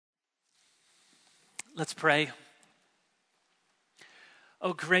Let's pray.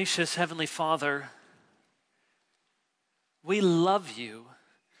 Oh, gracious Heavenly Father, we love you.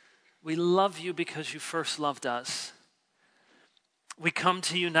 We love you because you first loved us. We come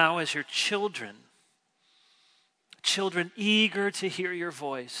to you now as your children eager to hear your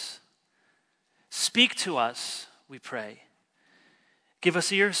voice. Speak to us, we pray. Give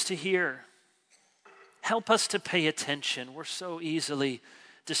us ears to hear. Help us to pay attention. We're so easily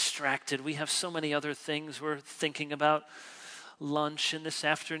distracted. We have so many other things we're thinking about. Lunch and this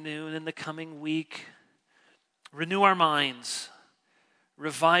afternoon and the coming week. Renew our minds.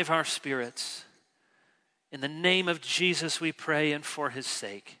 Revive our spirits. In the name of Jesus we pray, and for his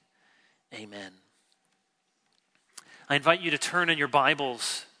sake. Amen. I invite you to turn in your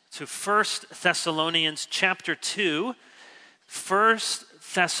Bibles to 1 Thessalonians chapter 2. 1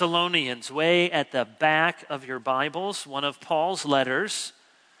 Thessalonians, way at the back of your Bibles, one of Paul's letters.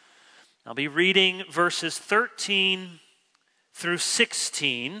 I'll be reading verses 13 through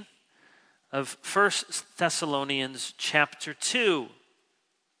 16 of 1 Thessalonians chapter 2.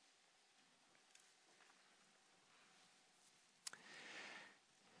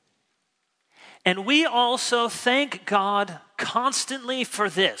 And we also thank God constantly for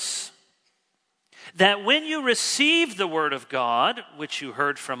this, that when you received the word of God, which you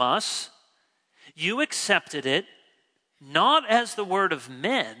heard from us, you accepted it not as the word of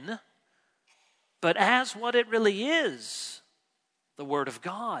men, but as what it really is, the word of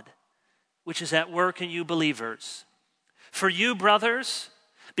God, which is at work in you believers. For you, brothers,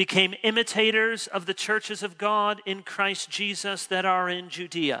 became imitators of the churches of God in Christ Jesus that are in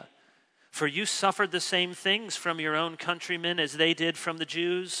Judea. For you suffered the same things from your own countrymen as they did from the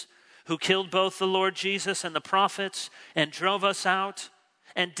Jews, who killed both the Lord Jesus and the prophets, and drove us out,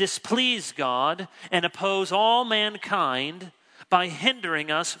 and displease God, and oppose all mankind by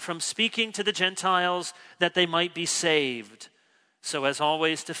hindering us from speaking to the Gentiles that they might be saved, so as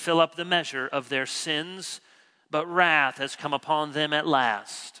always to fill up the measure of their sins, but wrath has come upon them at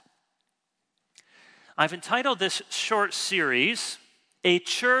last. I've entitled this short series, A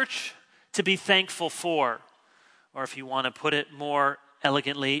Church to be Thankful For, or if you want to put it more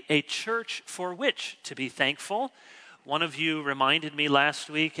elegantly, a church for which to be thankful. One of you reminded me last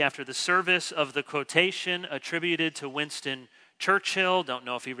week after the service of the quotation attributed to Winston Churchill. Don't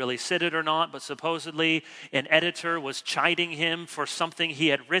know if he really said it or not, but supposedly an editor was chiding him for something he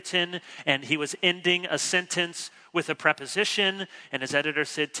had written, and he was ending a sentence with a preposition, and his editor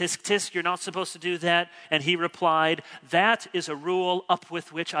said, "Tisk, tisk, you're not supposed to do that." And he replied, "That is a rule up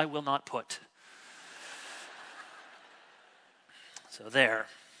with which I will not put." So there.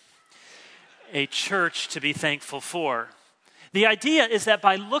 A church to be thankful for. The idea is that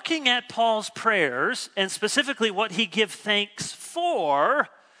by looking at Paul's prayers, and specifically what he gives thanks for,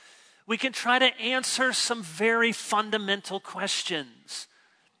 we can try to answer some very fundamental questions.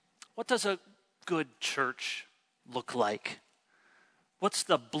 What does a good church look like? What's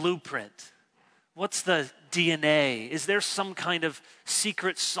the blueprint? What's the DNA? Is there some kind of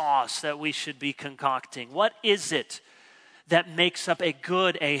secret sauce that we should be concocting? What is it that makes up a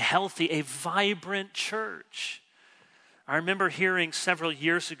good, a healthy, a vibrant church? I remember hearing several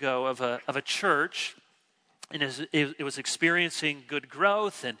years ago of a church, and it was experiencing good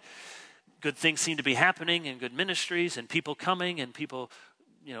growth, and good things seemed to be happening, and good ministries, and people coming, and people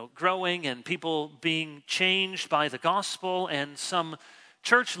growing, and people being changed by the gospel. And some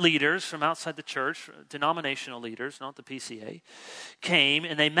church leaders from outside the church, denominational leaders, not the PCA, came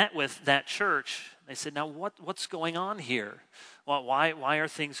and they met with that church. They said, "Now what's going on here? Well, why are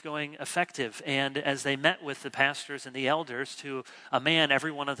things going effective?" And as they met with the pastors and the elders, to a man,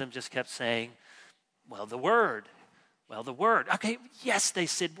 every one of them just kept saying, "Well, the word. Well, the word." "Okay, yes," they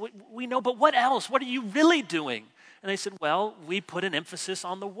said, we know, but what else? What are you really doing?" And they said, "Well, we put an emphasis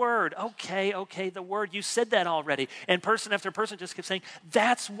on the word." Okay, the word. You said that already. And person after person just kept saying,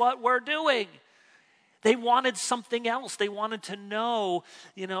 "That's what we're doing." They wanted something else. They wanted to know,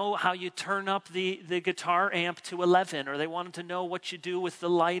 how you turn up the guitar amp to 11, or they wanted to know what you do with the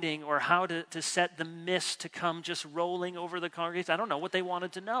lighting, or how to set the mist to come just rolling over the congregation. I don't know what they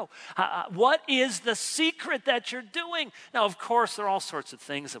wanted to know. What is the secret that you're doing? Now, of course, there are all sorts of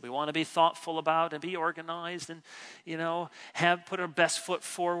things that we want to be thoughtful about and be organized and, put our best foot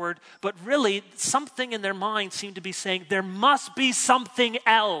forward. But really, something in their mind seemed to be saying, there must be something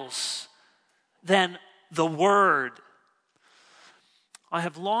else than the word. I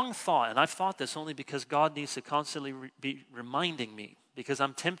have long thought, and I've thought this only because God needs to constantly be reminding me, because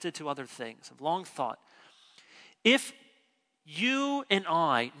I'm tempted to other things. I've long thought, if you and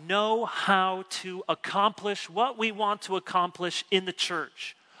I know how to accomplish what we want to accomplish in the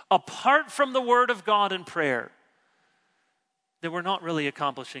church, apart from the Word of God and prayer, then we're not really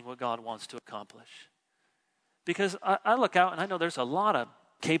accomplishing what God wants to accomplish. Because I look out and I know there's a lot of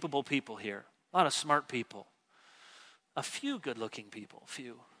capable people here, a lot of smart people, a few good-looking people,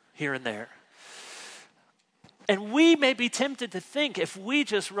 few here and there. And we may be tempted to think if we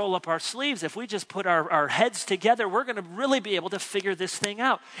just roll up our sleeves, if we just put our heads together, we're going to really be able to figure this thing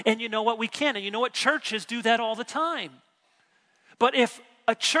out. And you know what? We can. And you know what? Churches do that all the time. But if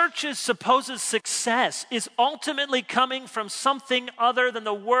a church's supposed success is ultimately coming from something other than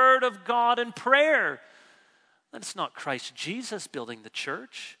the Word of God and prayer, then it's not Christ Jesus building the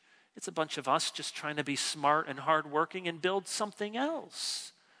church. It's a bunch of us just trying to be smart and hardworking and build something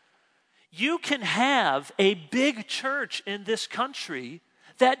else. You can have a big church in this country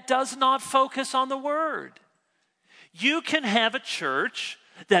that does not focus on the Word. You can have a church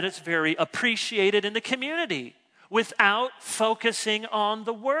that is very appreciated in the community without focusing on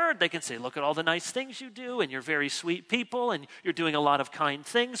the Word. They can say, look at all the nice things you do, and you're very sweet people, and you're doing a lot of kind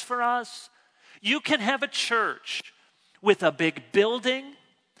things for us. You can have a church with a big building,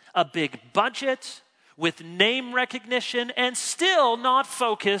 a big budget, with name recognition, and still not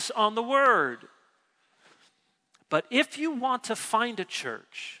focus on the Word. But if you want to find a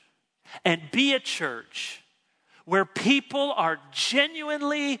church and be a church where people are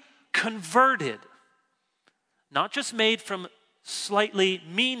genuinely converted, not just made from slightly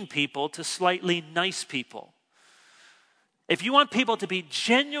mean people to slightly nice people. If you want people to be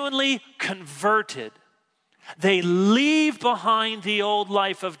genuinely converted, they leave behind the old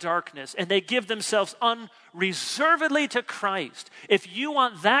life of darkness and they give themselves unreservedly to Christ. If you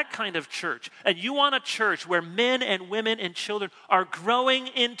want that kind of church, and you want a church where men and women and children are growing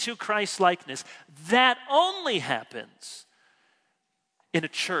into Christ-likeness, that only happens in a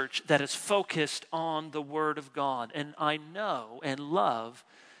church that is focused on the Word of God. And I know and love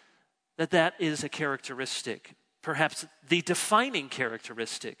that that is a characteristic, perhaps the defining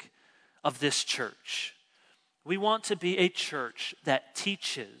characteristic of this church. We want to be a church that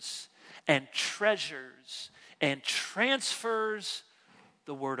teaches and treasures and transfers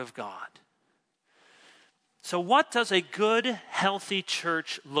the Word of God. So what does a good, healthy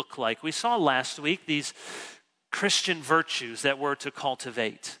church look like? We saw last week these Christian virtues that we're to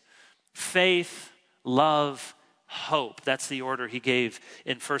cultivate. Faith, love, hope. That's the order he gave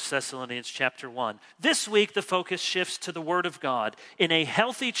in 1 Thessalonians chapter 1. This week, the focus shifts to the Word of God. In a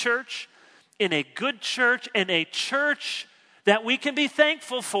healthy church, in a good church, in a church that we can be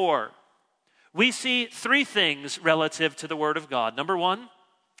thankful for, we see three things relative to the Word of God. Number one,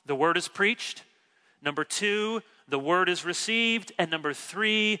 the Word is preached. Number two, the Word is received. And number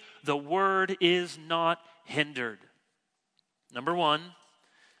three, the Word is not hindered. Number one,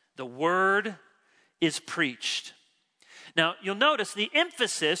 the Word is preached. Now, you'll notice the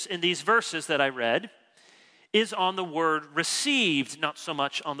emphasis in these verses that I read is on the word received, not so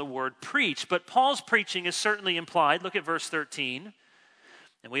much on the word preached. But Paul's preaching is certainly implied. Look at verse 13.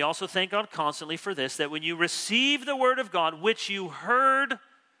 And we also thank God constantly for this, that when you receive the Word of God, which you heard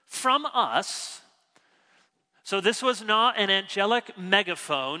from us. So this was not an angelic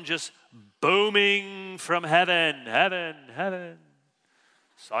megaphone just booming from heaven, heaven, heaven.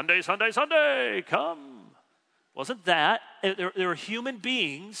 Sunday, Sunday, Sunday, come. Wasn't that? There were human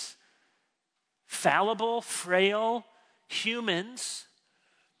beings, fallible, frail humans.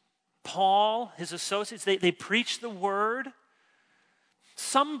 Paul, his associates, they preached the Word.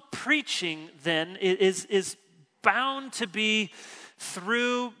 Some preaching then is bound to be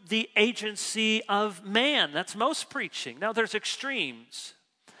through the agency of man. That's most preaching. Now there's extremes.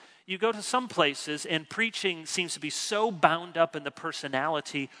 You go to some places and preaching seems to be so bound up in the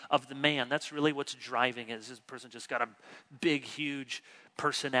personality of the man. That's really what's driving it. This person just got a big, huge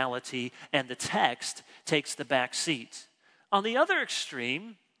personality and the text takes the back seat. On the other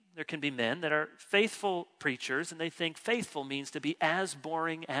extreme, there can be men that are faithful preachers and they think faithful means to be as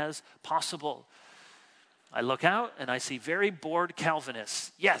boring as possible. I look out and I see very bored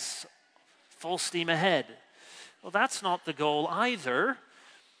Calvinists. Yes, full steam ahead. Well, that's not the goal either.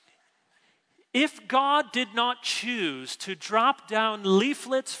 If God did not choose to drop down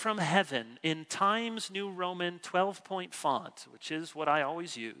leaflets from heaven in Times New Roman 12-point font, which is what I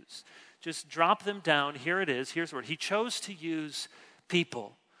always use, just drop them down, here it is, here's the word. He chose to use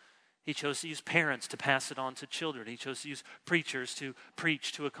people. He chose to use parents to pass it on to children. He chose to use preachers to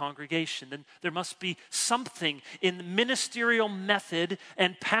preach to a congregation. Then there must be something in the ministerial method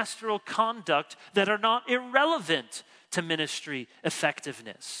and pastoral conduct that are not irrelevant to ministry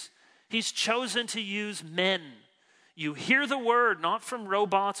effectiveness. He's chosen to use men. You hear the word not from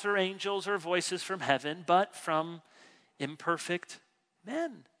robots or angels or voices from heaven, but from imperfect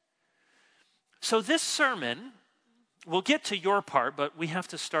men. So this sermon, we'll get to your part, but we have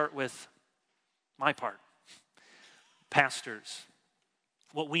to start with my part. Pastors,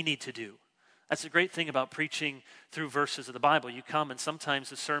 what we need to do. That's the great thing about preaching through verses of the Bible. You come and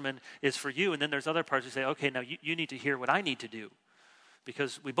sometimes the sermon is for you, and then there's other parts you say, okay, now you need to hear what I need to do,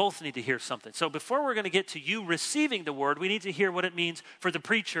 because we both need to hear something. So before we're going to get to you receiving the word, we need to hear what it means for the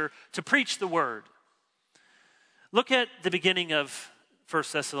preacher to preach the word. Look at the beginning of 1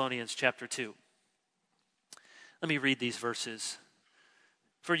 Thessalonians chapter 2. Let me read these verses.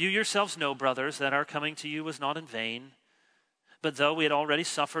 For you yourselves know, brothers, that our coming to you was not in vain. But though we had already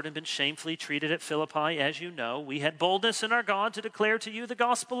suffered and been shamefully treated at Philippi, as you know, we had boldness in our God to declare to you the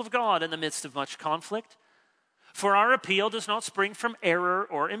gospel of God in the midst of much conflict. For our appeal does not spring from error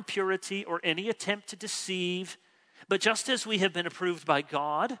or impurity or any attempt to deceive, but just as we have been approved by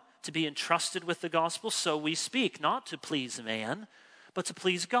God to be entrusted with the gospel, so we speak, not to please man, but to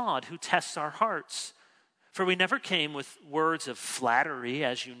please God, who tests our hearts. For we never came with words of flattery,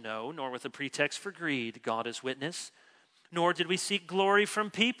 as you know, nor with a pretext for greed, God is witness. Nor did we seek glory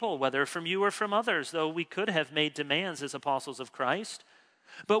from people, whether from you or from others, though we could have made demands as apostles of Christ.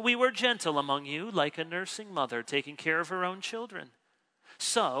 But we were gentle among you, like a nursing mother taking care of her own children.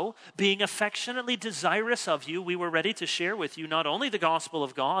 So, being affectionately desirous of you, we were ready to share with you not only the gospel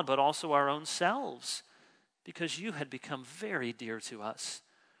of God, but also our own selves, because you had become very dear to us.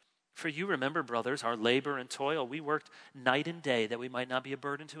 For you remember, brothers, our labor and toil. We worked night and day that we might not be a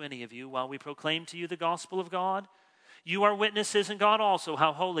burden to any of you while we proclaimed to you the gospel of God. You are witnesses, and God also,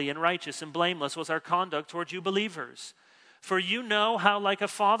 how holy and righteous and blameless was our conduct towards you believers. For you know how, like a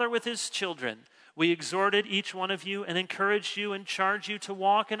father with his children, we exhorted each one of you and encouraged you and charged you to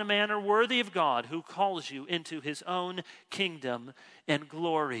walk in a manner worthy of God, who calls you into his own kingdom and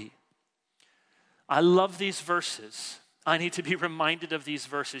glory. I love these verses. I need to be reminded of these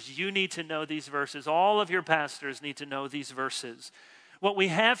verses. You need to know these verses. All of your pastors need to know these verses. What we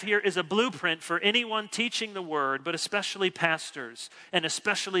have here is a blueprint for anyone teaching the word, but especially pastors, and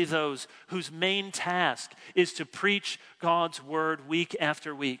especially those whose main task is to preach God's word week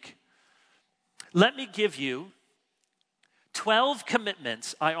after week. Let me give you 12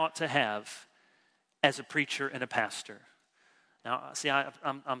 commitments I ought to have as a preacher and a pastor. Now, see,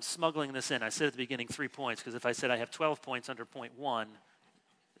 I'm smuggling this in. I said at the beginning 3 points, because if I said I have 12 points under point 1,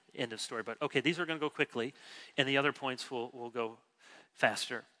 end of story. But okay, these are going to go quickly, and the other points will go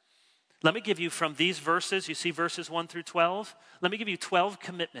faster. Let me give you from these verses, you see verses 1 through 12, let me give you 12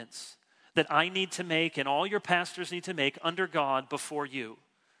 commitments that I need to make and all your pastors need to make under God before you.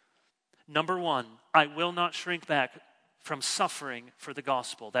 Number 1, I will not shrink back from suffering for the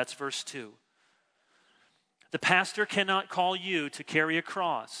gospel. That's verse 2. The pastor cannot call you to carry a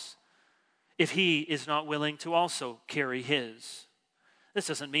cross if he is not willing to also carry his. This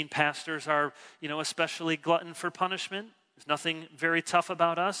doesn't mean pastors are, especially glutton for punishment. There's nothing very tough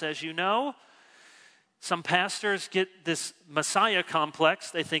about us, as you know. Some pastors get this Messiah complex.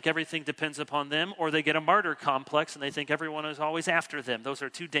 They think everything depends upon them, or they get a martyr complex and they think everyone is always after them. Those are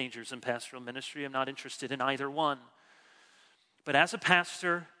two dangers in pastoral ministry. I'm not interested in either one. But as a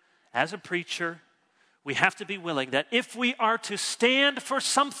pastor, as a preacher, we have to be willing that if we are to stand for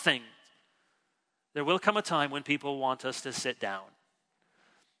something, there will come a time when people want us to sit down.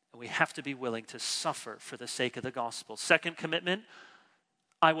 And we have to be willing to suffer for the sake of the gospel. Second commitment,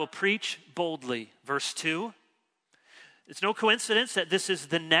 I will preach boldly. Verse 2. It's no coincidence that this is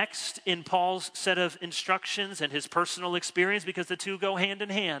the next in Paul's set of instructions and his personal experience, because the two go hand in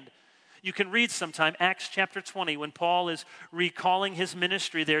hand. You can read sometime Acts chapter 20 when Paul is recalling his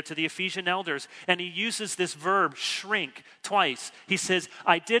ministry there to the Ephesian elders, and he uses this verb, shrink, twice. He says,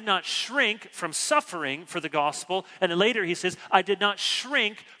 I did not shrink from suffering for the gospel. And then later he says, I did not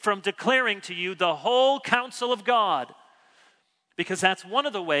shrink from declaring to you the whole counsel of God. Because that's one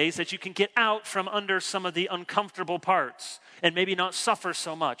of the ways that you can get out from under some of the uncomfortable parts and maybe not suffer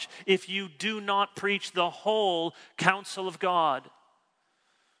so much if you do not preach the whole counsel of God.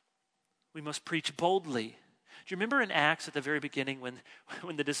 We must preach boldly. Do you remember in Acts at the very beginning when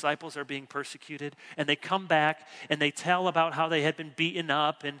the disciples are being persecuted and they come back and they tell about how they had been beaten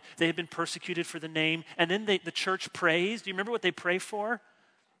up and they had been persecuted for the name, and then the church prays? Do you remember what they pray for?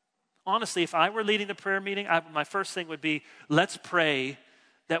 Honestly, if I were leading the prayer meeting, my first thing would be, let's pray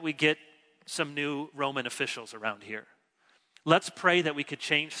that we get some new Roman officials around here. Let's pray that we could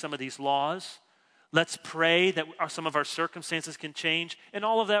change some of these laws. Let's pray that some of our circumstances can change, and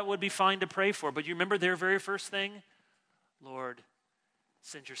all of that would be fine to pray for. But you remember their very first thing? Lord,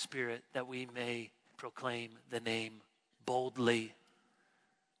 send your Spirit that we may proclaim the name boldly.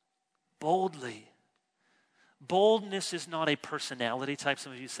 Boldly. Boldness is not a personality type.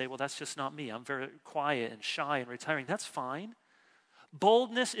 Some of you say, well, that's just not me. I'm very quiet and shy and retiring. That's fine.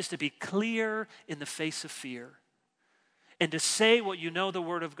 Boldness is to be clear in the face of fear and to say what you know the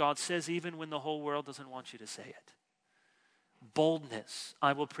Word of God says even when the whole world doesn't want you to say it. Boldness.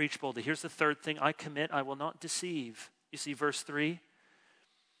 I will preach boldly. Here's the third thing. I commit. I will not deceive. You see verse 3?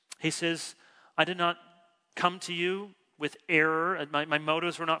 He says, I did not come to you with error. My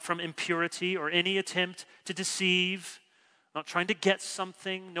motives were not from impurity or any attempt to deceive. Not trying to get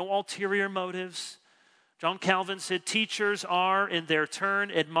something. No ulterior motives. John Calvin said, teachers are in their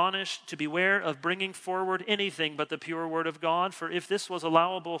turn admonished to beware of bringing forward anything but the pure word of God. For if this was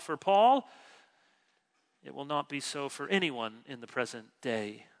allowable for Paul, it will not be so for anyone in the present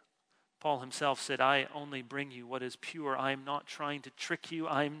day. Paul himself said, I only bring you what is pure. I am not trying to trick you.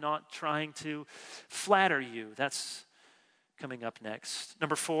 I am not trying to flatter you. That's coming up next.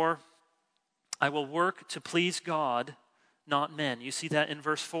 Number 4, I will work to please God, not men. You see that in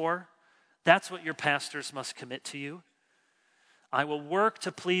verse 4? That's what your pastors must commit to you. I will work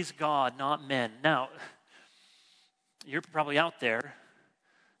to please God, not men. Now, you're probably out there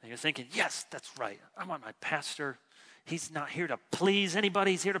and you're thinking, yes, that's right. I want my pastor. He's not here to please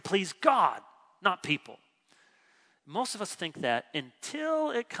anybody. He's here to please God, not people. Most of us think that until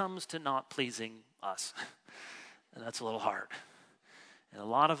it comes to not pleasing us. And that's a little hard. And a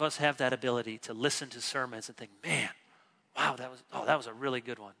lot of us have that ability to listen to sermons and think, man, wow, that was a really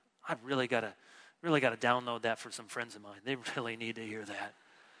good one. I've really got to download that for some friends of mine. They really need to hear that.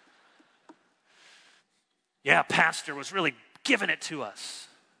 Yeah, pastor was really giving it to us.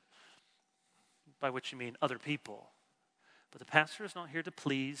 By which you mean other people. But the pastor is not here to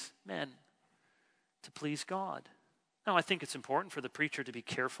please men, to please God. Now, I think it's important for the preacher to be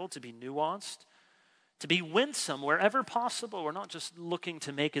careful, to be nuanced, to be winsome wherever possible. We're not just looking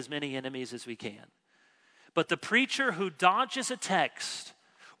to make as many enemies as we can. But the preacher who dodges a text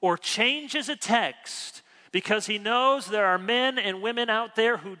or changes a text because he knows there are men and women out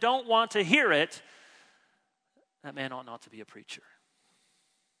there who don't want to hear it, that man ought not to be a preacher.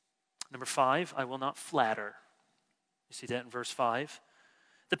 Number 5, I will not flatter. You see that in verse 5?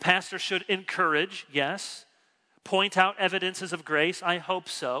 The pastor should encourage, yes. Point out evidences of grace, I hope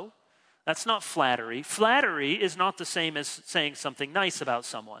so. That's not flattery. Flattery is not the same as saying something nice about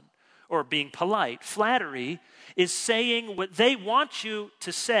someone or being polite. Flattery is saying what they want you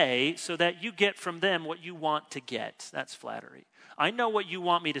to say so that you get from them what you want to get. That's flattery. I know what you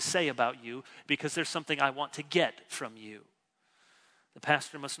want me to say about you because there's something I want to get from you. The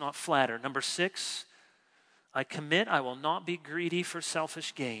pastor must not flatter. Number 6, I commit I will not be greedy for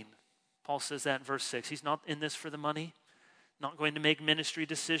selfish gain. Paul says that in verse 6. He's not in this for the money, not going to make ministry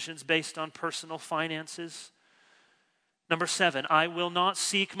decisions based on personal finances. Number 7, I will not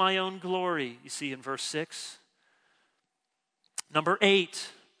seek my own glory. You see in verse 6. Number 8,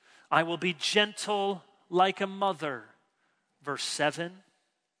 I will be gentle like a mother. Verse 7.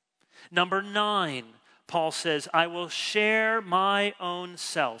 Number 9, Paul says, I will share my own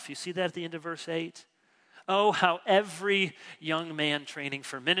self. You see that at the end of verse 8? Oh, how every young man training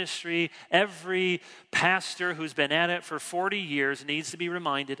for ministry, every pastor who's been at it for 40 years needs to be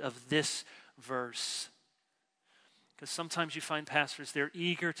reminded of this verse. Because sometimes you find pastors, they're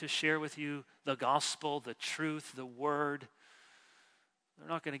eager to share with you the gospel, the truth, the word. They're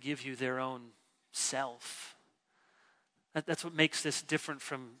not going to give you their own self. That's what makes this different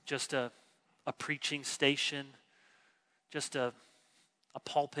from just a preaching station, just a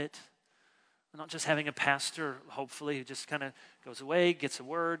pulpit. We're not just having a pastor, hopefully, who just kind of goes away, gets a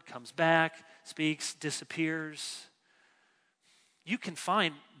word, comes back, speaks, disappears. You can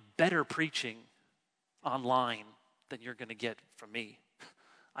find better preaching online than you're going to get from me.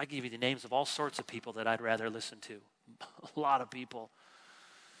 I give you the names of all sorts of people that I'd rather listen to. A lot of people.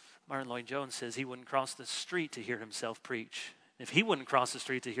 Martin Lloyd-Jones says he wouldn't cross the street to hear himself preach. If he wouldn't cross the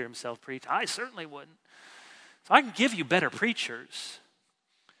street to hear himself preach, I certainly wouldn't. So I can give you better preachers.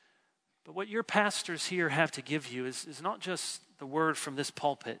 But what your pastors here have to give you is not just the word from this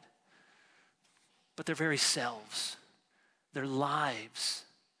pulpit, but their very selves, their lives.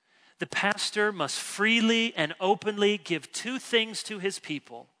 The pastor must freely and openly give 2 things to his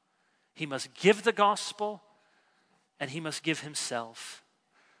people. He must give the gospel and he must give himself.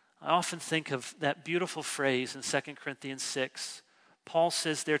 I often think of that beautiful phrase in 2 Corinthians 6. Paul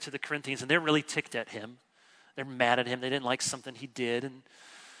says there to the Corinthians, and they're really ticked at him. They're mad at him. They didn't like something he did, and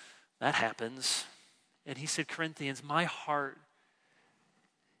that happens. And he said, Corinthians, my heart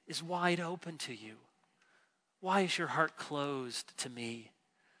is wide open to you. Why is your heart closed to me?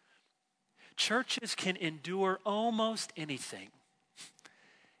 Churches can endure almost anything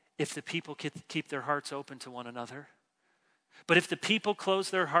if the people keep their hearts open to one another. But if the people close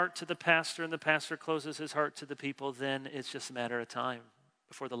their heart to the pastor and the pastor closes his heart to the people, then it's just a matter of time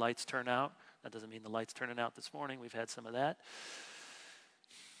before the lights turn out. That doesn't mean the lights turning out this morning. We've had some of that.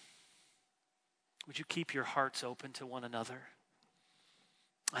 Would you keep your hearts open to one another?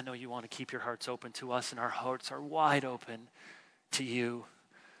 I know you want to keep your hearts open to us, and our hearts are wide open to you,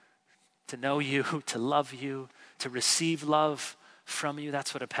 to know you, to love you, to receive love from you.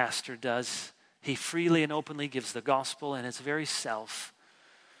 That's what a pastor does. He freely and openly gives the gospel and its very self.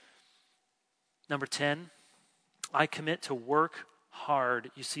 Number 10, I commit to work hard.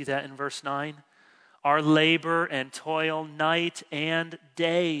 You see that in verse 9? Our labor and toil night and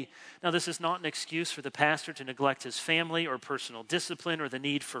day. Now, this is not an excuse for the pastor to neglect his family or personal discipline or the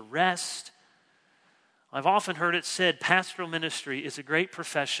need for rest. I've often heard it said pastoral ministry is a great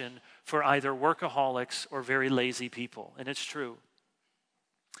profession for either workaholics or very lazy people, and it's true.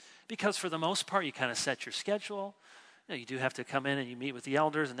 Because for the most part, you kind of set your schedule. You do have to come in and you meet with the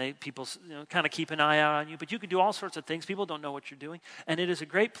elders, and people kind of keep an eye out on you. But you can do all sorts of things. People don't know what you're doing. And it is a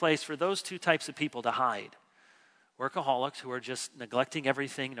great place for those two types of people to hide. Workaholics who are just neglecting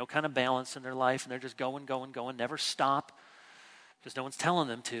everything, no kind of balance in their life, and they're just going, never stop because no one's telling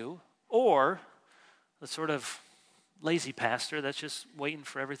them to. Or the sort of lazy pastor that's just waiting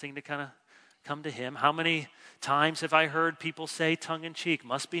for everything to kind of come to him. How many times have I heard people say tongue-in-cheek,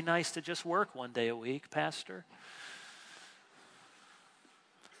 must be nice to just work one day a week, pastor?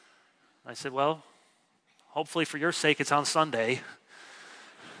 I said, well, hopefully for your sake it's on Sunday.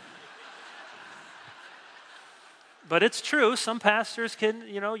 But it's true, some pastors can,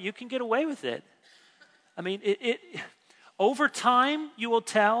 you can get away with it. I mean, over time you will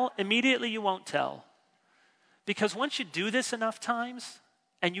tell, immediately you won't tell. Because once you do this enough times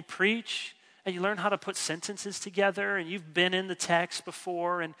and you preach and you learn how to put sentences together and you've been in the text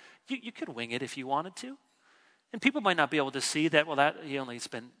before and you could wing it if you wanted to. And people might not be able to see that, he only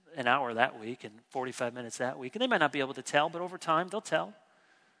spent an hour that week and 45 minutes that week. And they might not be able to tell, but over time they'll tell.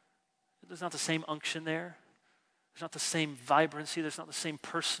 There's not the same unction there. There's not the same vibrancy. There's not the same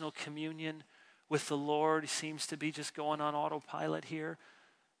personal communion with the Lord. He seems to be just going on autopilot here.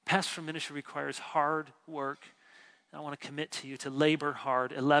 Pastoral ministry requires hard work. And I want to commit to you to labor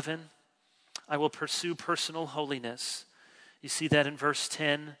hard. 11, I will pursue personal holiness. You see that in verse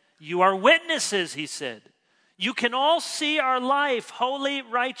 10. You are witnesses, he said. You can all see our life, holy,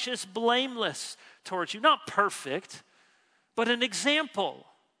 righteous, blameless towards you. Not perfect, but an example.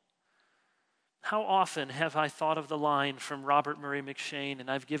 How often have I thought of the line from Robert Murray McCheyne,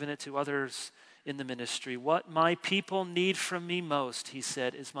 and I've given it to others in the ministry. What my people need from me most, he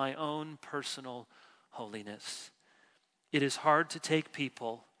said, is my own personal holiness. It is hard to take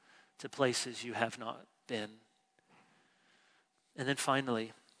people to places you have not been. And then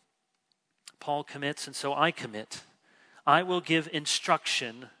finally, Paul commits, and so I commit. I will give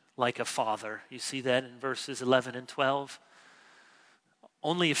instruction like a father. You see that in verses 11 and 12.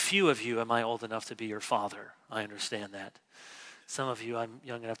 Only a few of you am I old enough to be your father. I understand that. Some of you, I'm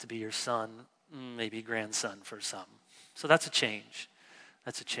young enough to be your son, maybe grandson for some. So that's a change.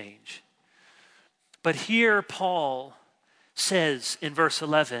 That's a change. But here Paul says in verse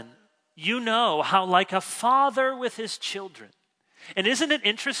 11, you know how like a father with his children. And isn't it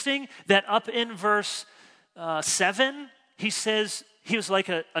interesting that up in verse 7, he says he was like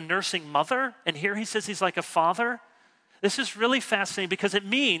a nursing mother, and here he says he's like a father? This is really fascinating because it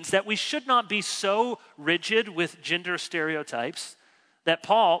means that we should not be so rigid with gender stereotypes that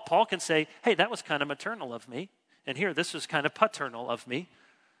Paul can say, hey, that was kind of maternal of me. And here, this was kind of paternal of me.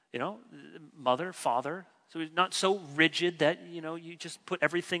 Mother, father. So he's not so rigid that, you just put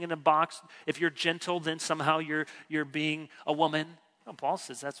everything in a box. If you're gentle, then somehow you're being a woman. No, Paul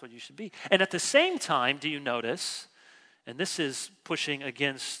says that's what you should be. And at the same time, do you notice, and this is pushing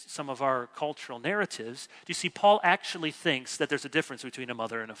against some of our cultural narratives, do you see Paul actually thinks that there's a difference between a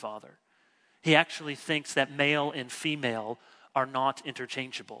mother and a father? He actually thinks that male and female are not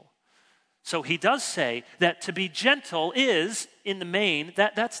interchangeable. So he does say that to be gentle is, in the main,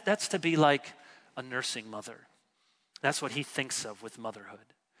 that's to be like a nursing mother. That's what he thinks of with motherhood.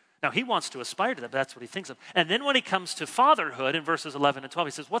 Now, he wants to aspire to that, but that's what he thinks of. And then when he comes to fatherhood in verses 11 and 12,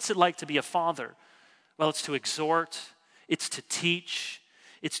 he says, what's it like to be a father? Well, it's to exhort, it's to teach,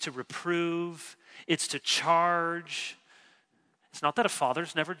 it's to reprove, it's to charge. It's not that a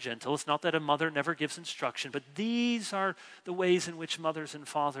father's never gentle. It's not that a mother never gives instruction. But these are the ways in which mothers and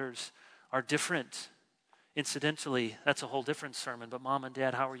fathers are different. Incidentally, that's a whole different sermon. But mom and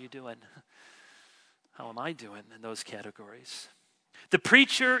dad, how are you doing? How am I doing in those categories? The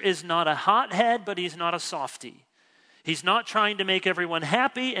preacher is not a hothead, but he's not a softy. He's not trying to make everyone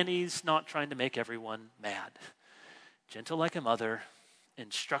happy, and he's not trying to make everyone mad. Gentle like a mother,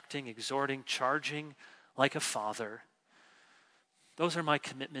 instructing, exhorting, charging like a father. Those are my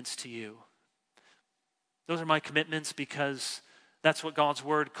commitments to you. Those are my commitments because that's what God's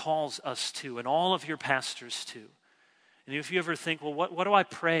word calls us to, and all of your pastors to. And if you ever think, well, what do I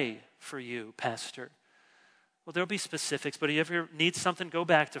pray for you, pastor? Well, there'll be specifics, but if you ever need something, go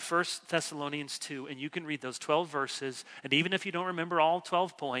back to 1 Thessalonians 2, and you can read those 12 verses. And even if you don't remember all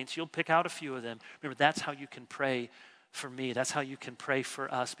 12 points, you'll pick out a few of them. Remember, that's how you can pray for me. That's how you can pray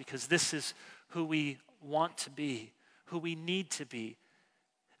for us, because this is who we want to be, who we need to be.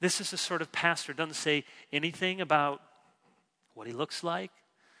 This is the sort of pastor, doesn't say anything about what he looks like,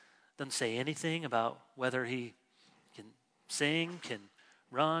 doesn't say anything about whether he can sing, can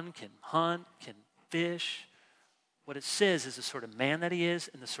run, can hunt, can fish. What it says is the sort of man that he is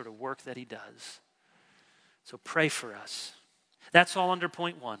and the sort of work that he does. So pray for us. That's all under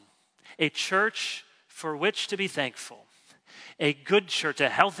point 1. A church for which to be thankful. A good church, a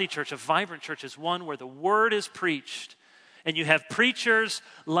healthy church, a vibrant church is one where the word is preached. And you have preachers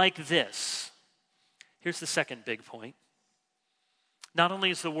like this. Here's the second big point. Not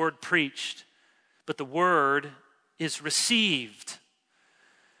only is the word preached, but the word is received.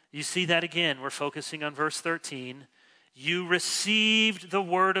 You see that again. We're focusing on verse 13. You received the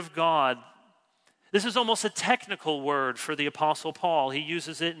word of God. This is almost a technical word for the Apostle Paul. He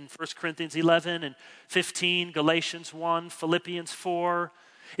uses it in 1 Corinthians 11 and 15, Galatians 1, Philippians 4.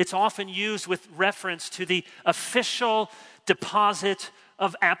 It's often used with reference to the official deposit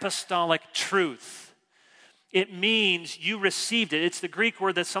of apostolic truth. It means you received it. It's the Greek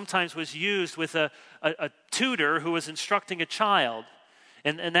word that sometimes was used with a tutor who was instructing a child.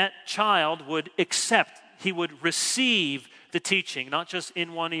 And that child would accept, he would receive the teaching, not just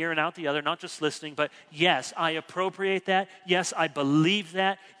in one ear and out the other, not just listening, but yes, I appropriate that. Yes, I believe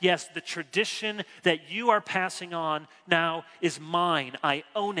that. Yes, the tradition that you are passing on now is mine. I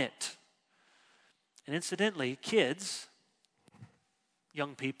own it. And incidentally, kids,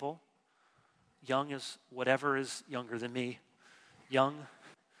 young people, young is whatever is younger than me, young,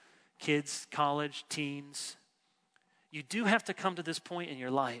 kids, college, teens, you do have to come to this point in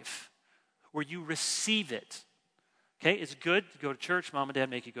your life where you receive it. Okay, it's good to go to church. Mom and dad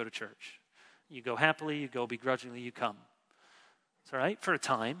make you go to church. You go happily, you go begrudgingly, you come. It's all right for a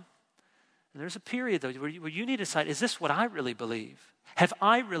time. And there's a period, though, where you need to decide, is this what I really believe? Have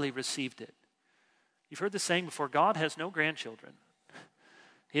I really received it? You've heard the saying before, God has no grandchildren.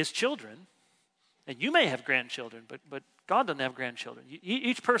 He has children, and you may have grandchildren, but God doesn't have grandchildren.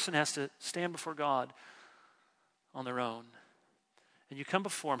 Each person has to stand before God on their own. And you come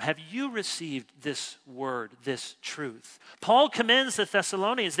before him. Have you received this word, this truth? Paul commends the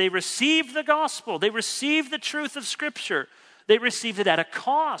Thessalonians. They received the gospel. They received the truth of Scripture. They received it at a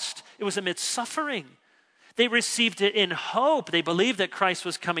cost. It was amidst suffering. They received it in hope. They believed that Christ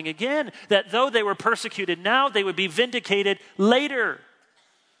was coming again, that though they were persecuted now, they would be vindicated later.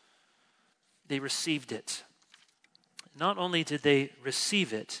 They received it. Not only did they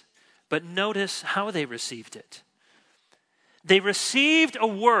receive it, but notice how they received it. They received a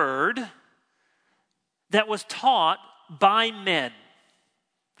word that was taught by men.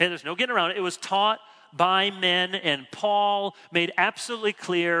 Okay, there's no getting around it. It was taught by men, and Paul made absolutely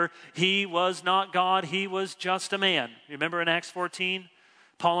clear he was not God, he was just a man. Remember in Acts 14,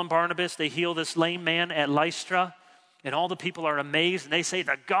 Paul and Barnabas, they heal this lame man at Lystra, and all the people are amazed, and they say,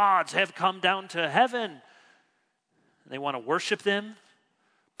 the gods have come down to heaven. They want to worship them.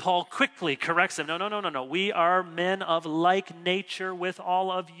 Paul quickly corrects them. No. We are men of like nature with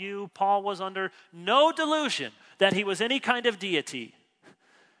all of you. Paul was under no delusion that he was any kind of deity.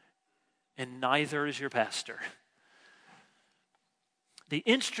 And neither is your pastor. The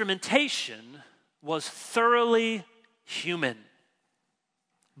instrumentation was thoroughly human.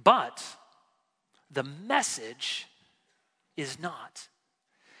 But the message is not.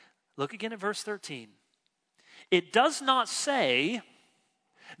 Look again at verse 13. It does not say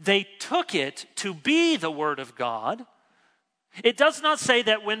they took it to be the word of God. It does not say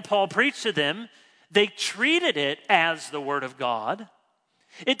that when Paul preached to them, they treated it as the word of God.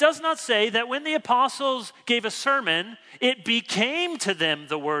 It does not say that when the apostles gave a sermon, it became to them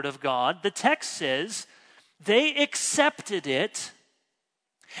the word of God. The text says they accepted it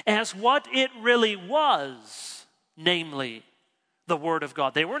as what it really was, namely the word of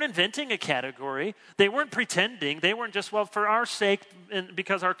God. They weren't inventing a category. They weren't pretending. They weren't just, well, for our sake and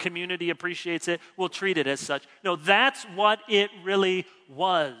because our community appreciates it, we'll treat it as such. No, that's what it really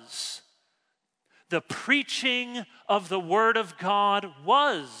was. The preaching of the word of God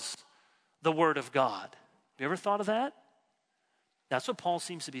was the word of God You ever thought of that? That's what Paul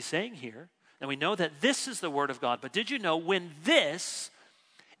seems to be saying here. And we know that this is the word of God. But did you know when this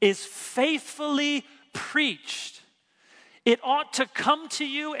is faithfully preached, it ought to come to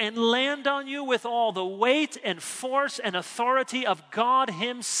you and land on you with all the weight and force and authority of God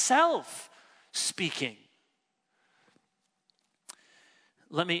himself speaking.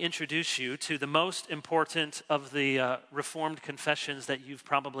 Let me introduce you to the most important of the Reformed confessions that you've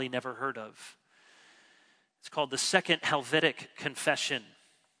probably never heard of. It's called the Second Helvetic Confession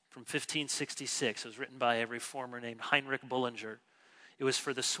from 1566. It was written by a reformer named Heinrich Bullinger. It was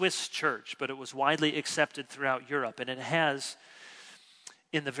for the Swiss church, but it was widely accepted throughout Europe. And it has,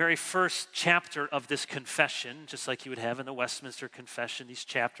 in the very first chapter of this confession, just like you would have in the Westminster Confession, these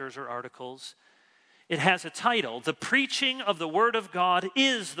chapters or articles, it has a title, The Preaching of the Word of God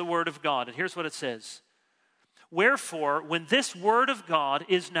is the Word of God. And here's what it says. Wherefore, when this Word of God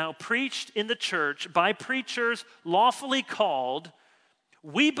is now preached in the church by preachers lawfully called,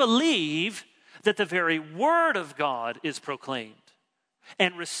 we believe that the very Word of God is proclaimed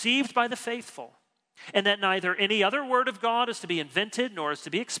and received by the faithful, and that neither any other word of God is to be invented nor is to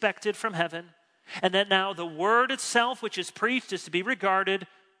be expected from heaven, and that now the Word itself which is preached is to be regarded,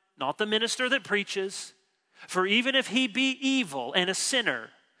 not the minister that preaches, for even if he be evil and a sinner,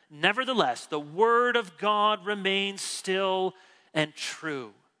 nevertheless, the word of God remains still and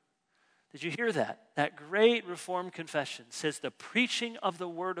true. Did you hear that? That great Reformed confession says the preaching of the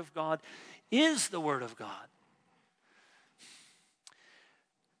word of God is the word of God.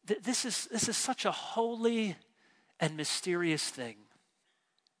 This is such a holy and mysterious thing.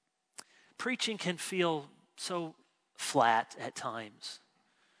 Preaching can feel so flat at times.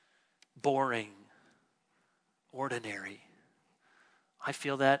 Boring, ordinary. I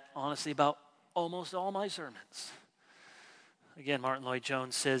feel that, honestly, about almost all my sermons. Again, Martin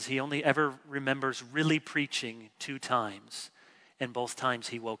Lloyd-Jones says he only ever remembers really preaching 2 times, and both times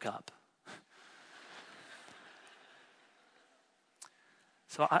he woke up.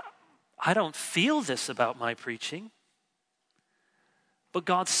 So I don't feel this about my preaching, but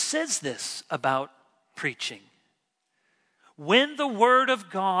God says this about preaching. When the word of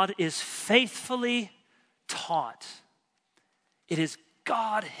God is faithfully taught, it is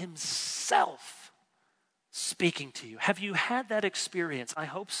God himself speaking to you. Have you had that experience? I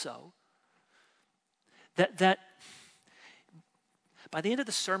hope so. That by the end of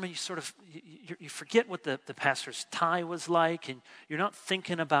the sermon, you forget what the pastor's tie was like, and you're not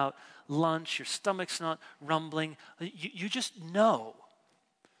thinking about lunch, your stomach's not rumbling. You just know,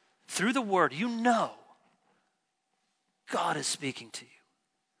 through the word, you know, God is speaking to you.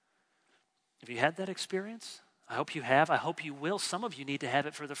 Have you had that experience? I hope you have. I hope you will. Some of you need to have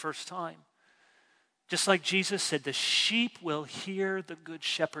it for the first time. Just like Jesus said, the sheep will hear the good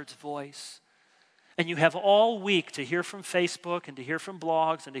shepherd's voice. And you have all week to hear from Facebook and to hear from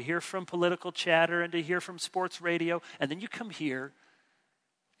blogs and to hear from political chatter and to hear from sports radio. And then you come here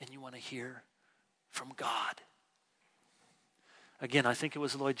and you want to hear from God. Again, I think it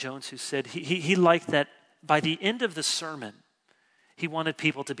was Lloyd-Jones who said he liked that by the end of the sermon, he wanted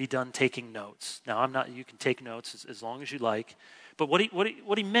people to be done taking notes. Now, you can take notes as long as you like. But what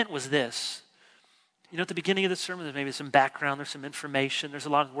he meant was this. You know, at the beginning of the sermon, there's maybe some background, there's some information, there's a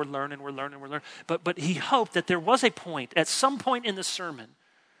lot of we're learning. But he hoped that there was a point, at some point in the sermon,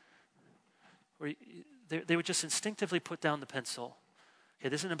 where they would just instinctively put down the pencil. Okay,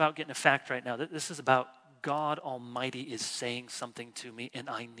 this isn't about getting a fact right now. This is about God Almighty is saying something to me, and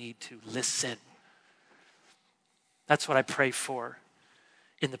I need to listen. That's what I pray for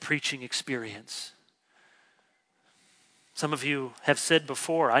in the preaching experience. Some of you have said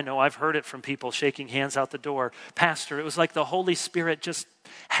before, I know I've heard it from people shaking hands out the door, Pastor, it was like the Holy Spirit just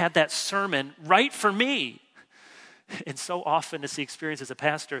had that sermon right for me. And so often it's the experience as a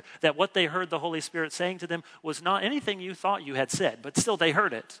pastor that what they heard the Holy Spirit saying to them was not anything you thought you had said, but still they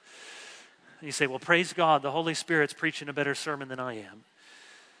heard it. And you say, well, praise God, the Holy Spirit's preaching a better sermon than I am.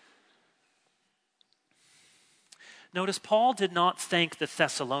 Notice Paul did not thank the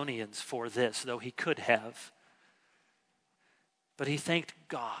Thessalonians for this, though he could have. But he thanked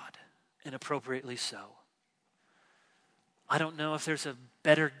God, and appropriately so. I don't know if there's a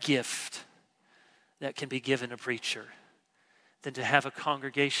better gift that can be given a preacher than to have a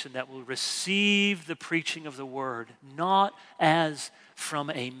congregation that will receive the preaching of the word, not as from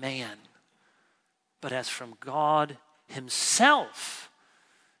a man, but as from God himself.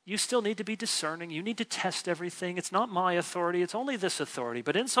 You still need to be discerning. You need to test everything. It's not my authority. It's only this authority.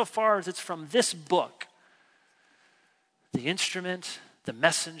 But insofar as it's from this book, the instrument, the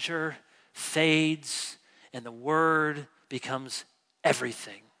messenger fades, and the word becomes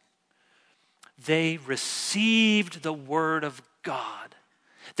everything. they received the word of God.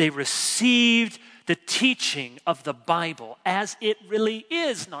 They received the teaching of the Bible as it really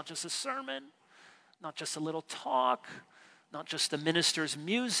is, not just a sermon, not just a little talk, not just the minister's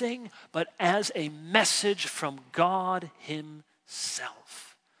musing, but as a message from God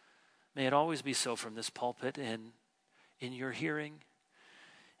himself. May it always be so from this pulpit and in your hearing.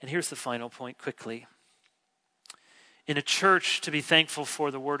 And here's the final point quickly. In a church, to be thankful for,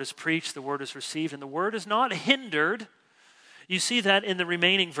 the word is preached, the word is received, and the word is not hindered. You see that in the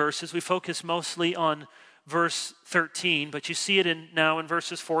remaining verses. We focus mostly on verse 13, but you see it now in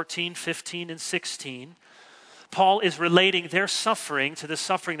verses 14, 15, and 16. Paul is relating their suffering to the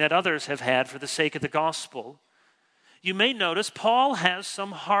suffering that others have had for the sake of the gospel. You may notice Paul has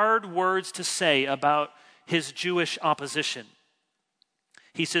some hard words to say about his Jewish opposition.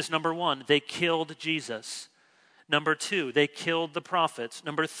 He says, number 1, they killed Jesus. Number 2, they killed the prophets.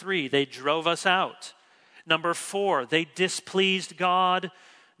 Number 3, they drove us out. Number 4, they displeased God.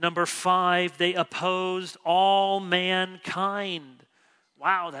 Number 5, they opposed all mankind.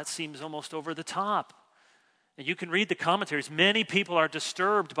 Wow, that seems almost over the top. And you can read the commentaries. Many people are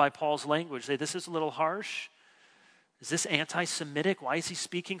disturbed by Paul's language. They say, this is a little harsh. Is this anti-Semitic? Why is he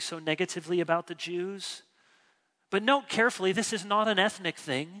speaking so negatively about the Jews? But note carefully, this is not an ethnic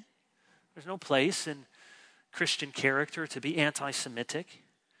thing. There's no place in Christian character to be anti-Semitic.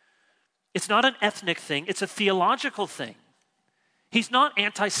 It's not an ethnic thing. It's a theological thing. He's not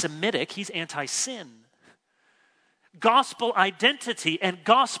anti-Semitic. He's anti-sin. Gospel identity and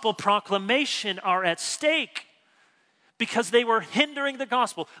gospel proclamation are at stake because they were hindering the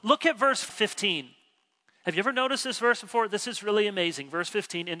gospel. Look at verse 15. Have you ever noticed this verse before? This is really amazing. Verse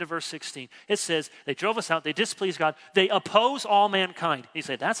 15 into verse 16. It says, they drove us out, they displeased God, they oppose all mankind. You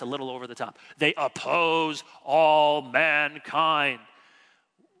say, that's a little over the top. They oppose all mankind.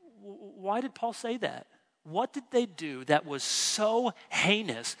 Why did Paul say that? What did they do that was so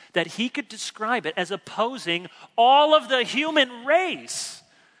heinous that he could describe it as opposing all of the human race?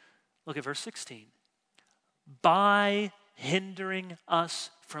 Look at verse 16. By hindering us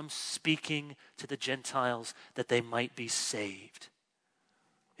from speaking to the Gentiles that they might be saved.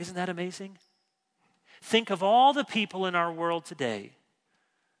 Isn't that amazing? Think of all the people in our world today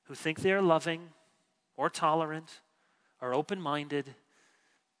who think they are loving or tolerant or open-minded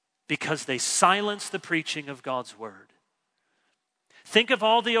because they silence the preaching of God's word. Think of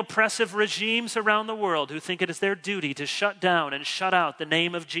all the oppressive regimes around the world who think it is their duty to shut down and shut out the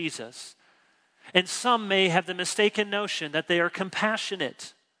name of Jesus. And some may have the mistaken notion that they are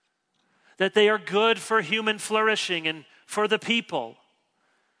compassionate, that they are good for human flourishing and for the people.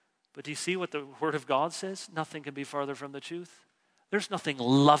 But do you see what the Word of God says? Nothing can be farther from the truth. There's nothing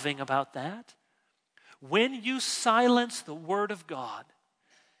loving about that. When you silence the Word of God,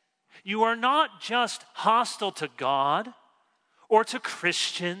 you are not just hostile to God or to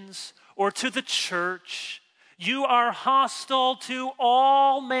Christians or to the church. You are hostile to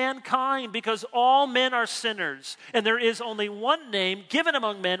all mankind because all men are sinners. And there is only one name given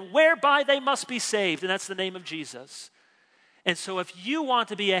among men whereby they must be saved, and that's the name of Jesus. And so if you want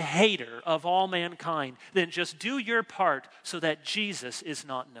to be a hater of all mankind, then just do your part so that Jesus is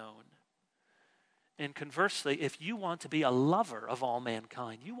not known. And conversely, if you want to be a lover of all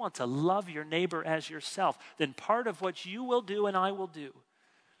mankind, you want to love your neighbor as yourself, then part of what you will do and I will do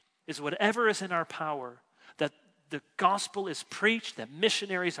is whatever is in our power, that the gospel is preached, that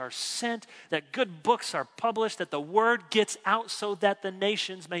missionaries are sent, that good books are published, that the word gets out so that the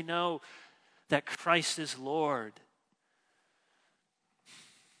nations may know that Christ is Lord.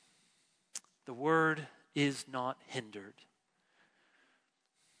 The word is not hindered.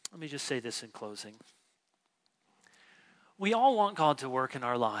 Let me just say this in closing. We all want God to work in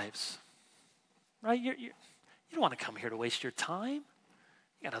our lives, right? You don't want to come here to waste your time.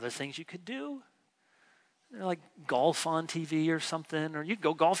 You got other things you could do. Like golf on TV or something, or you could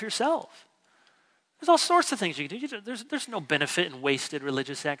go golf yourself. There's all sorts of things you can do. There's no benefit in wasted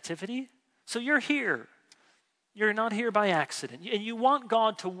religious activity. So you're here. You're not here by accident. And you want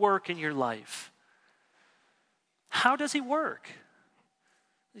God to work in your life. How does he work?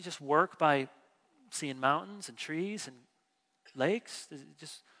 Does he just work by seeing mountains and trees and lakes? Does he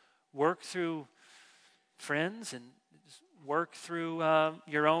just work through friends and work through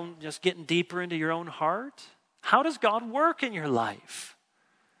your own, just getting deeper into your own heart? How does God work in your life?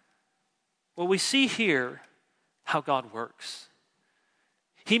 Well, we see here how God works.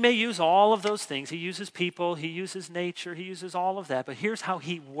 He may use all of those things. He uses people, he uses nature, he uses all of that. But here's how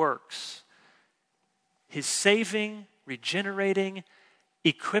he works. His saving, regenerating,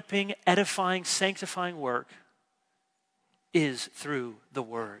 equipping, edifying, sanctifying work is through the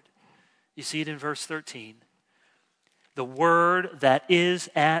word. You see it in verse 13. The word that is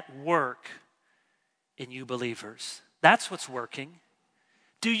at work in you believers. That's what's working.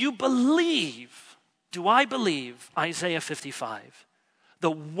 Do you believe? Do I believe Isaiah 55?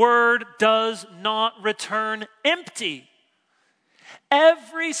 The word does not return empty.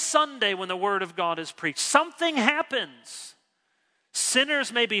 Every Sunday when the word of God is preached, something happens.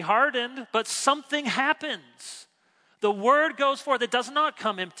 Sinners may be hardened, but something happens. The word goes forth. It does not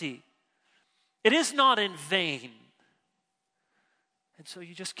come empty. It is not in vain. And so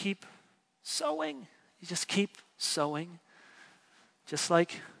you just keep sowing. You just keep sowing. Just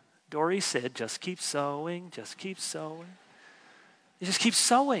like Dory said, just keep sowing, just keep sowing. You just keep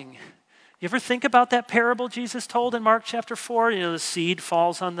sowing. You ever think about that parable Jesus told in Mark chapter 4? The seed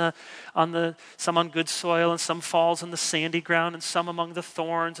falls on some on good soil, and some falls on the sandy ground, and some among the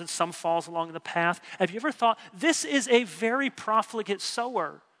thorns, and some falls along the path. Have you ever thought, this is a very profligate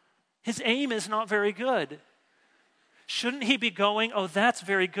sower. His aim is not very good. Shouldn't he be going, oh, that's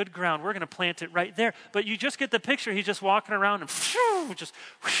very good ground. We're going to plant it right there. But you just get the picture. He's just walking around and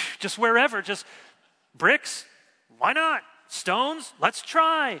just wherever. Just bricks, why not? Stones, let's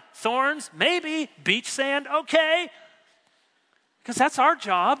try. Thorns, maybe. Beach sand, okay. Because that's our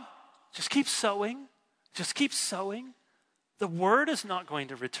job. Just keep sowing. Just keep sowing. The word is not going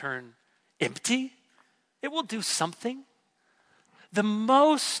to return empty. It will do something. The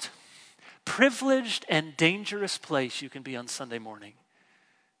most privileged and dangerous place you can be on Sunday morning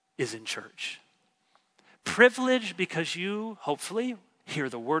is in church. Privileged because you, hopefully, hear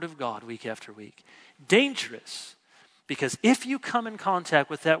the word of God week after week. Dangerous because if you come in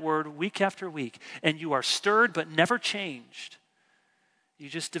contact with that word week after week and you are stirred but never changed, you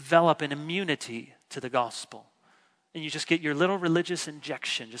just develop an immunity to the gospel. And you just get your little religious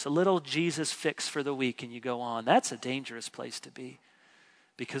injection, just a little Jesus fix for the week, and you go on. That's a dangerous place to be.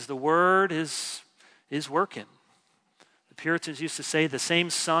 Because the word is working. The Puritans used to say the same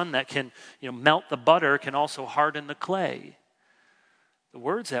sun that can melt the butter can also harden the clay. The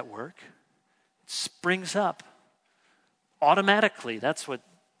word's at work. It springs up automatically. That's what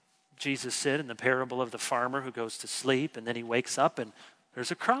Jesus said in the parable of the farmer who goes to sleep and then he wakes up and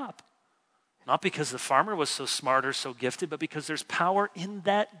there's a crop. Not because the farmer was so smart or so gifted, but because there's power in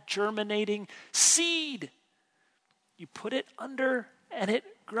that germinating seed. You put it under and it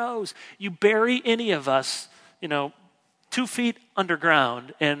grows. You bury any of us, 2 feet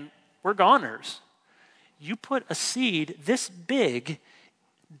underground, and we're goners. You put a seed this big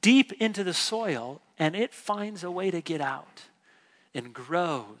deep into the soil, and it finds a way to get out and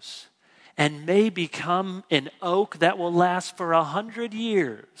grows and may become an oak that will last for 100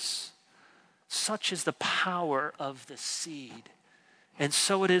 years. Such is the power of the seed. And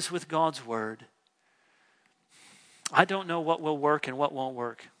so it is with God's word. I don't know what will work and what won't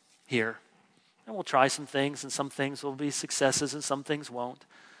work here. And we'll try some things, and some things will be successes and some things won't.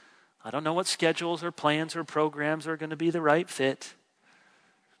 I don't know what schedules or plans or programs are going to be the right fit.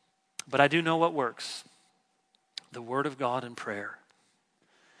 But I do know what works. The word of God and prayer.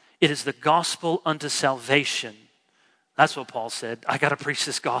 It is the gospel unto salvation. That's what Paul said. I got to preach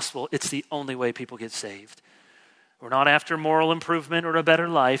this gospel. It's the only way people get saved. We're not after moral improvement or a better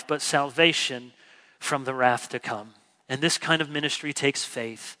life, but salvation from the wrath to come. And this kind of ministry takes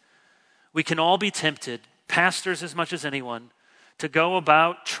faith. We can all be tempted, pastors as much as anyone, to go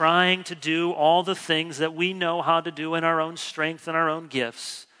about trying to do all the things that we know how to do in our own strength and our own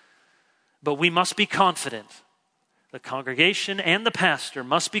gifts. But we must be confident. The congregation and the pastor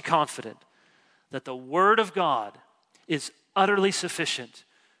must be confident that the word of God is utterly sufficient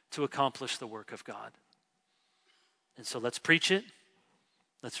to accomplish the work of God. And so let's preach it.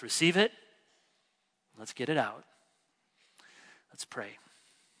 Let's receive it. Let's get it out. Let's pray.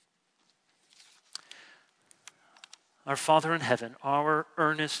 Our Father in heaven, our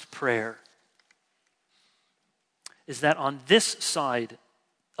earnest prayer is that on this side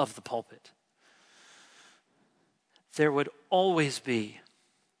of the pulpit, there would always be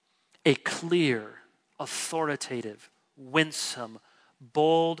a clear, authoritative, winsome,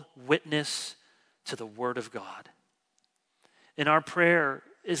 bold witness to the Word of God. And our prayer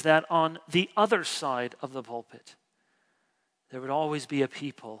is that on the other side of the pulpit, there would always be a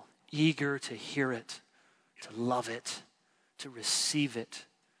people eager to hear it, to love it, to receive it,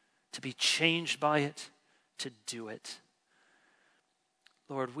 to be changed by it, to do it.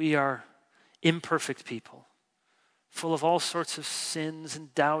 Lord, we are imperfect people, full of all sorts of sins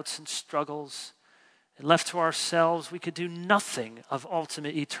and doubts and struggles. And left to ourselves, we could do nothing of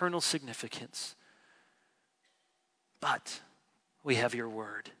ultimate eternal significance. But we have your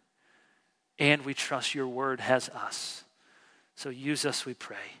word, and we trust your word has us. So use us, we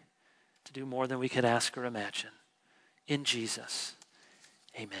pray. to do more than we could ask or imagine. In Jesus,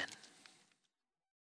 amen.